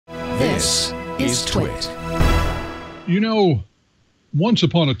This is TWiT. You know, once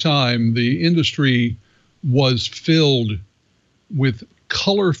upon a time, the industry was filled with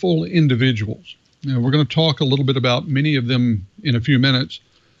colorful individuals. We're going to talk a little bit about many of them in a few minutes,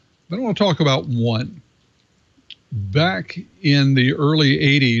 but I want to talk about one. Back in the early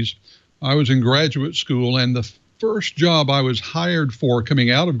 80s, I was in graduate school, and the first job I was hired for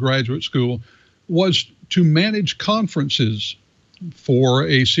coming out of graduate school was to manage conferences for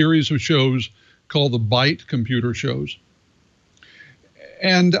a series of shows called the Byte computer shows.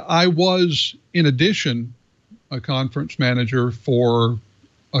 And I was, in addition, a conference manager for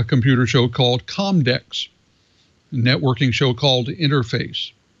a computer show called COMDEX, a networking show called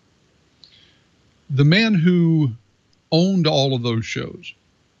Interface. The man who owned all of those shows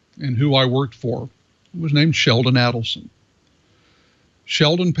and who I worked for was named Sheldon Adelson.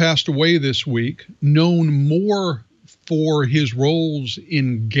 Sheldon passed away this week, known more for his roles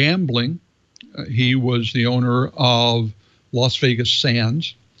in gambling. He was the owner of Las Vegas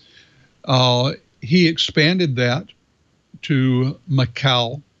Sands. He expanded that to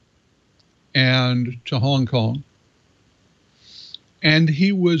Macau and to Hong Kong. And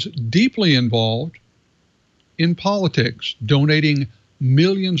he was deeply involved in politics, donating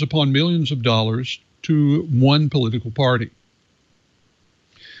millions upon millions of dollars to one political party.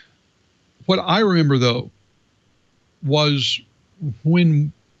 What I remember, though, was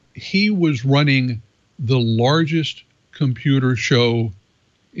when he was running the largest computer show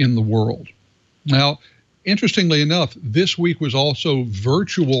in the world. Now, interestingly enough, this week was also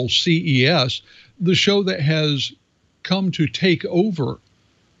virtual CES, the show that has come to take over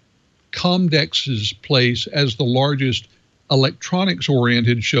COMDEX's place as the largest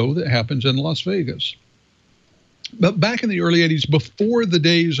electronics-oriented show that happens in Las Vegas. But back in the early 80s, before the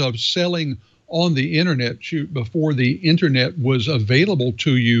days of selling on the internet, before the internet was available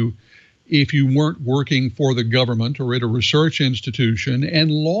to you if you weren't working for the government or at a research institution, and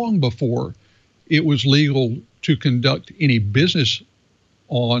long before it was legal to conduct any business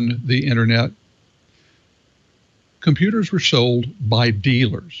on the internet, computers were sold by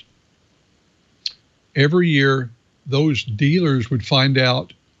dealers. Every year, those dealers would find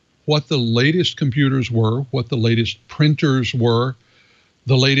out what the latest computers were, what the latest printers were,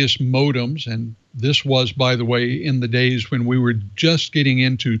 the latest modems. And this was, by the way, in the days when we were just getting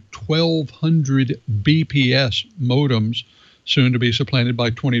into 1200 BPS modems, soon to be supplanted by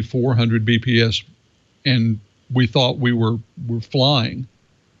 2400 BPS, and we thought we were flying.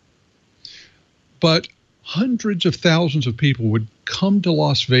 But hundreds of thousands of people would come to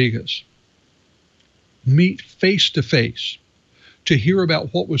Las Vegas, meet face to face, to hear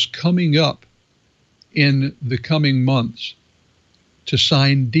about what was coming up in the coming months, to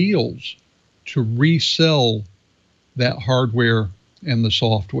sign deals, to resell that hardware and the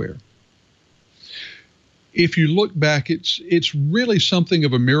software. If you look back, it's really something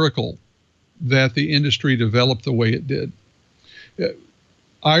of a miracle that the industry developed the way it did.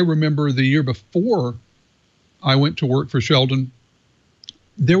 I remember the year before I went to work for Sheldon,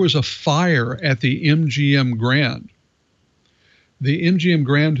 there was a fire at the MGM Grand. The MGM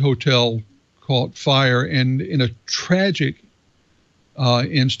Grand Hotel caught fire, and in a tragic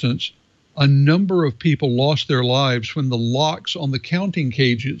instance, a number of people lost their lives when the locks on the counting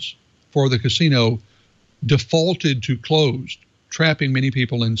cages for the casino defaulted to closed, trapping many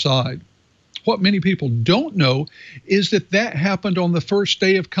people inside. What many people don't know is that that happened on the first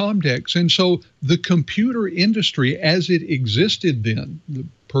day of COMDEX. And so the computer industry, as it existed then, the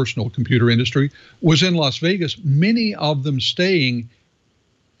personal computer industry, was in Las Vegas, many of them staying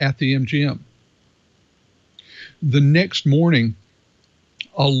at the MGM. The next morning,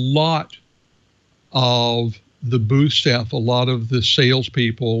 a lot of the booth staff, a lot of the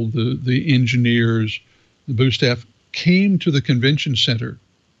salespeople, the engineers, the booth staff came to the convention center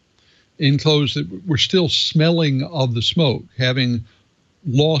in clothes that were still smelling of the smoke, having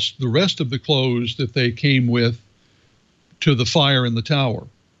lost the rest of the clothes that they came with to the fire in the tower.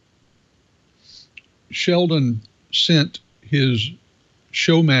 Sheldon sent his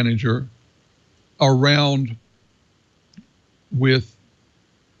show manager around with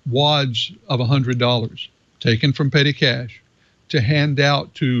wads of $100 taken from petty cash to hand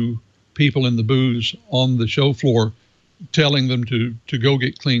out to people in the booths on the show floor, telling them to go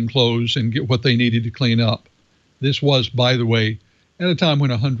get clean clothes and get what they needed to clean up. This was, by the way, at a time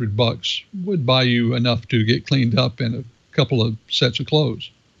when $100 would buy you enough to get cleaned up and a couple of sets of clothes.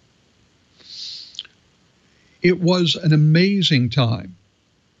 It was an amazing time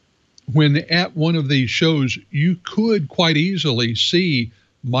when at one of these shows you could quite easily see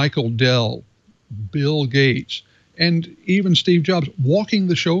Michael Dell, Bill Gates, and even Steve Jobs walking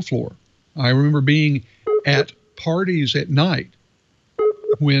the show floor. I remember being at parties at night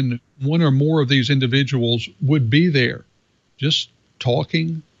when one or more of these individuals would be there, just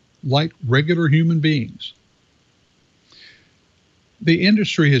talking like regular human beings. The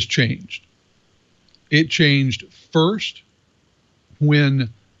industry has changed. It changed first when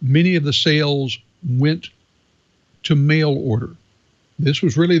many of the sales went to mail order. This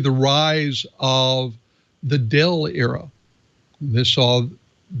was really the rise of the Dell era. This saw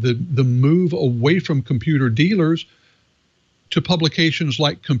the move away from computer dealers to publications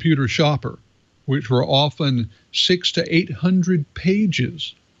like Computer Shopper, which were often 600 to 800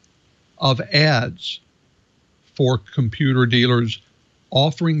 pages of ads for computer dealers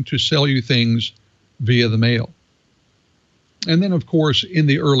offering to sell you things via the mail. And then, of course, in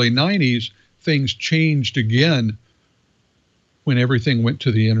the early 90s, things changed again when everything went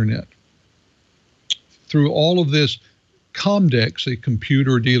to the internet. Through all of this, COMDEX, a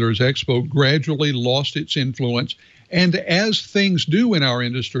Computer Dealers Expo, gradually lost its influence. And as things do in our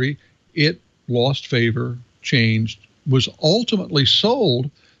industry, it lost favor, changed, was ultimately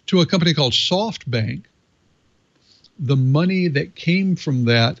sold to a company called SoftBank. The money that came from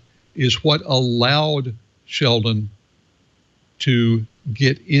that is what allowed Sheldon to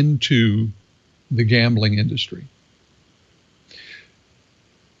get into the gambling industry.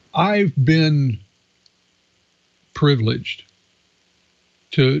 I've been privileged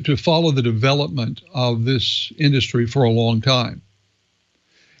to follow the development of this industry for a long time.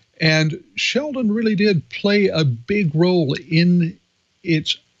 And Sheldon really did play a big role in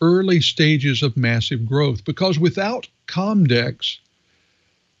its early stages of massive growth, because without COMDEX,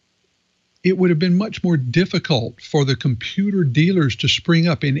 it would have been much more difficult for the computer dealers to spring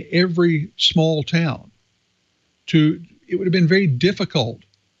up in every small town. It would have been very difficult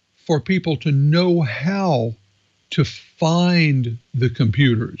for people to know how to find the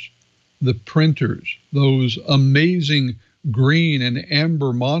computers, the printers, those amazing green and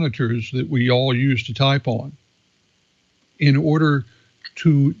amber monitors that we all use to type on, in order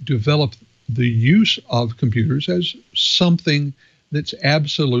to develop the use of computers as something that's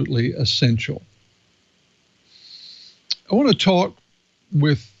absolutely essential. I want to talk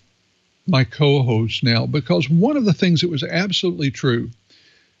with my co-host now, because one of the things that was absolutely true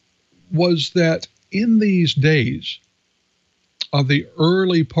was that in these days of the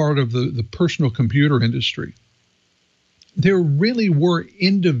early part of the personal computer industry, there really were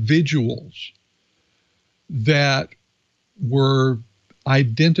individuals that were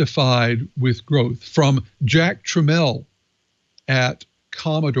identified with growth, from Jack Tramiel at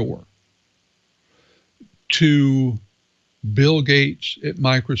Commodore to Bill Gates at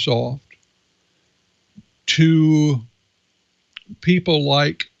Microsoft to people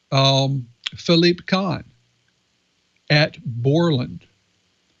like Philippe Kahn at Borland.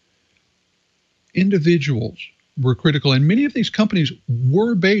 Individuals were critical, and many of these companies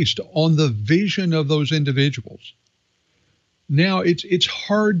were based on the vision of those individuals. Now, it's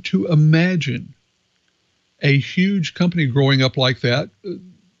hard to imagine a huge company growing up like that,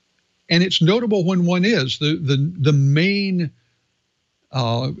 and it's notable when one is. The main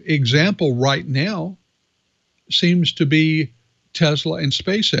example right now seems to be Tesla and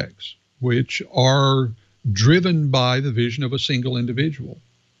SpaceX, which are driven by the vision of a single individual.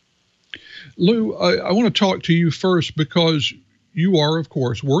 Lou, I want to talk to you first, because you are, of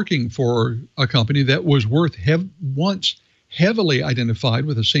course, working for a company that was once heavily identified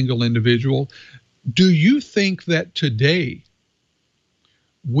with a single individual. Do you think that today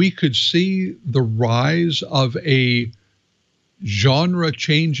we could see the rise of a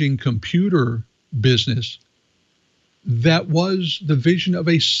genre-changing computer business that was the vision of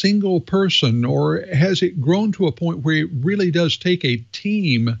a single person, or has it grown to a point where it really does take a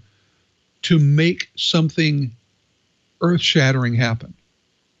team to make something earth-shattering happen?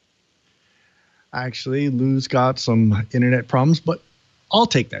 Actually, Lou's got some internet problems, but I'll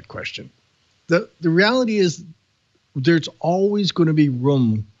take that question. The reality is there's always going to be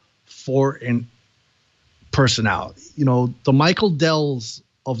room for an personality. You know, the Michael Dells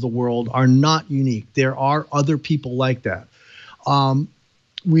of the world are not unique. There are other people like that.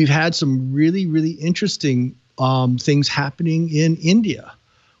 We've had some really, really interesting things happening in India.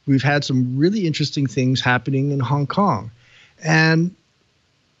 We've had some really interesting things happening in Hong Kong. And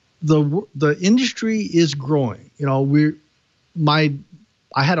the industry is growing. You know,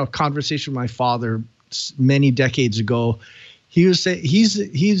 I had a conversation with my father many decades ago. He was saying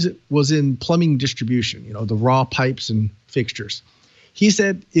he's was in plumbing distribution, you know, the raw pipes and fixtures. He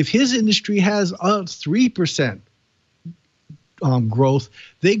said if his industry has a 3% growth,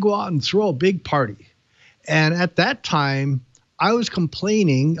 they go out and throw a big party. And at that time, I was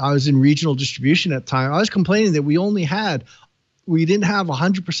complaining. I was in regional distribution at the time. I was complaining that we didn't have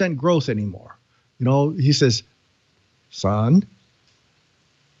 100% growth anymore. You know, he says, son,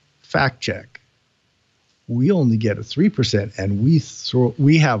 fact check. We only get a 3% and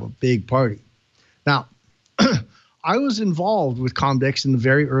we have a big party. Now, I was involved with COMDEX in the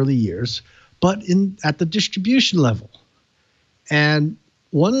very early years, but at the distribution level. And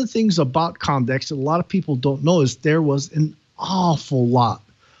one of the things about COMDEX that a lot of people don't know is there was an awful lot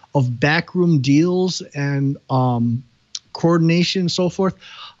of backroom deals and coordination and so forth.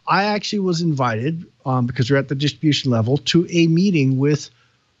 I actually was invited, because we're at the distribution level, to a meeting with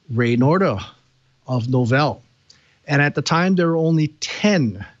Ray Norda of Novell. And at the time, there were only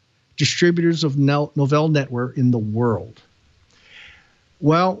 10 distributors of Novell Network in the world.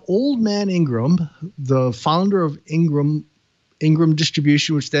 Well, Old Man Ingram, the founder of Ingram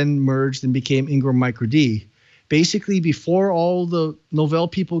Distribution, which then merged and became Ingram Micro D, basically before all the Novell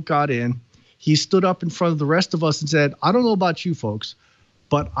people got in, he stood up in front of the rest of us and said, I don't know about you folks,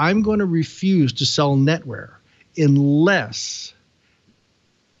 but I'm going to refuse to sell NetWare unless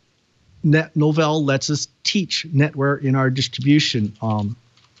Novell lets us teach NetWare in our distribution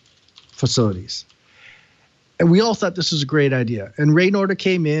facilities. And we all thought this was a great idea. And Ray Norda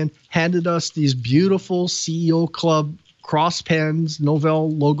came in, handed us these beautiful CEO Club cross pens,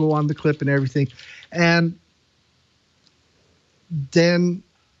 Novell logo on the clip and everything. And then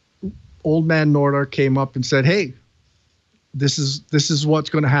Old Man Norda came up and said, hey, this is what's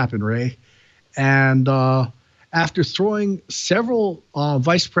going to happen, Ray. And after throwing several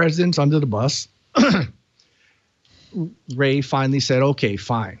vice presidents under the bus, Ray finally said, okay,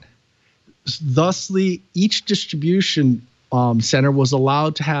 fine. Thusly, each distribution center was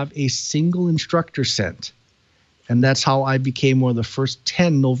allowed to have a single instructor sent. And that's how I became one of the first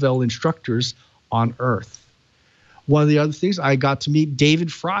 10 Novell instructors on Earth. One of the other things, I got to meet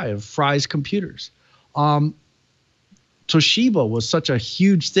David Fry of Fry's Computers. Toshiba was such a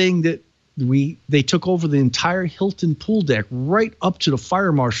huge thing that they took over the entire Hilton pool deck right up to the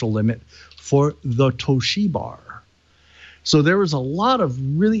fire marshal limit for the Toshiba. So there was a lot of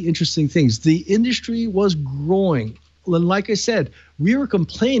really interesting things. The industry was growing. And like I said, we were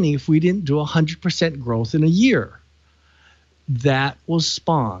complaining if we didn't do 100% growth in a year. That was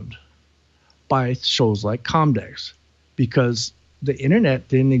spawned by shows like COMDEX because the internet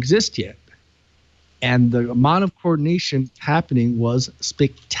didn't exist yet. And the amount of coordination happening was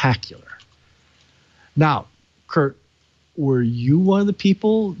spectacular. Now, Curt, were you one of the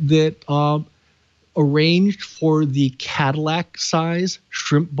people that arranged for the Cadillac size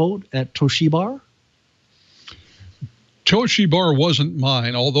shrimp boat at Toshiba? Toshiba wasn't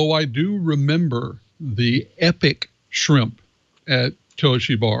mine, although I do remember the epic shrimp at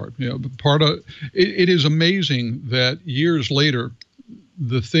Toshiba. You know, it is amazing that years later,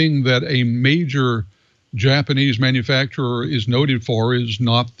 the thing that a major Japanese manufacturer is noted for is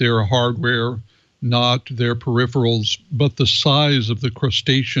not their hardware, not their peripherals, but the size of the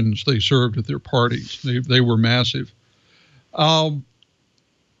crustaceans they served at their parties. They were massive.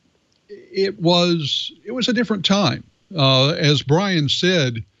 It was a different time. As Brian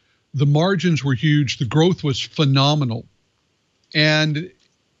said, the margins were huge. The growth was phenomenal. And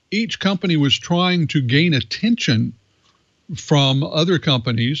each company was trying to gain attention from other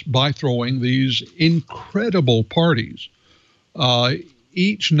companies by throwing these incredible parties.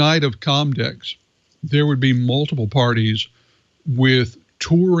 Each night of COMDEX, there would be multiple parties with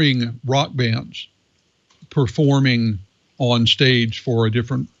touring rock bands performing on stage for a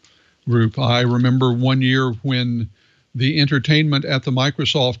different group. I remember one year when the entertainment at the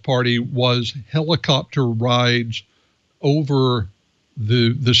Microsoft party was helicopter rides over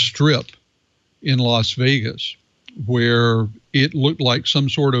the strip in Las Vegas, where it looked like some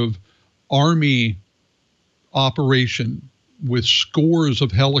sort of army operation with scores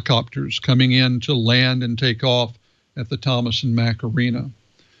of helicopters coming in to land and take off at the Thomas and Mack Arena.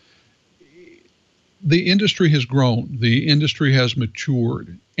 The industry has grown. The industry has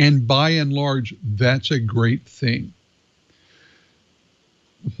matured. And by and large, that's a great thing.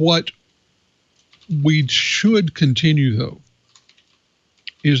 What we should continue, though,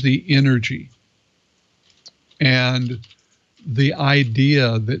 is the energy and the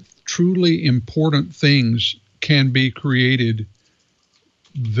idea that truly important things can be created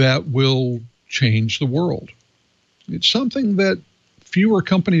that will change the world. It's something that fewer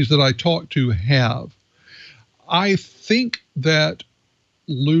companies that I talk to have. I think that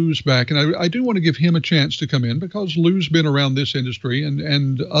Lou's back, and I do want to give him a chance to come in because Lou's been around this industry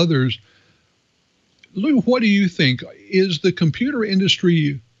and others. Lou, what do you think? Is the computer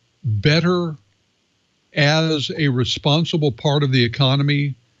industry better as a responsible part of the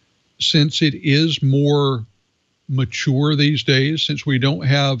economy, since it is more mature these days, since we don't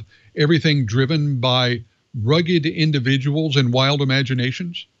have everything driven by rugged individuals and wild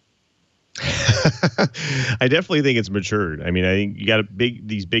imaginations? I definitely think it's matured. I mean, I think you got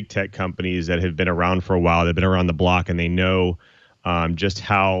these big tech companies that have been around for a while. They've been around the block, and they know just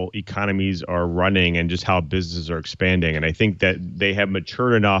how economies are running and just how businesses are expanding. And I think that they have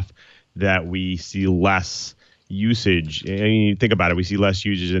matured enough that we see less usage. I mean, you think about it, we see less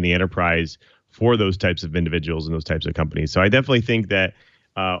usage in the enterprise for those types of individuals and those types of companies. So I definitely think that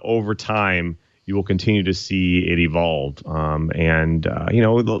over time, you will continue to see it evolve.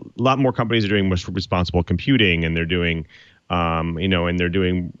 A lot more companies are doing much responsible computing, and they're doing, and they're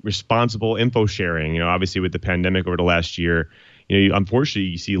doing responsible info sharing. Obviously with the pandemic over the last year,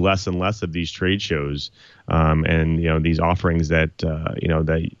 unfortunately, you see less and less of these trade shows, and these offerings that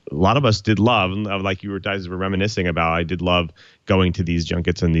that a lot of us did love, like you guys were reminiscing about. I did love going to these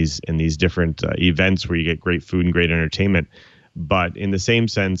junkets and these different events where you get great food and great entertainment. But in the same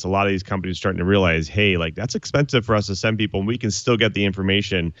sense, a lot of these companies are starting to realize, hey, like that's expensive for us to send people, and we can still get the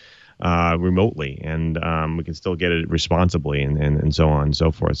information remotely, and we can still get it responsibly, and so on and so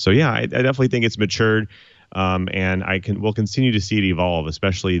forth. So yeah, I definitely think it's matured. And we'll continue to see it evolve,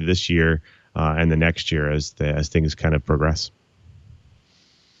 especially this year and the next year as things kind of progress.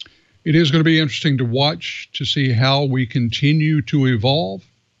 It is going to be interesting to watch to see how we continue to evolve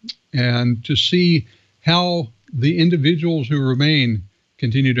and to see how the individuals who remain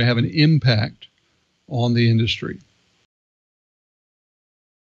continue to have an impact on the industry.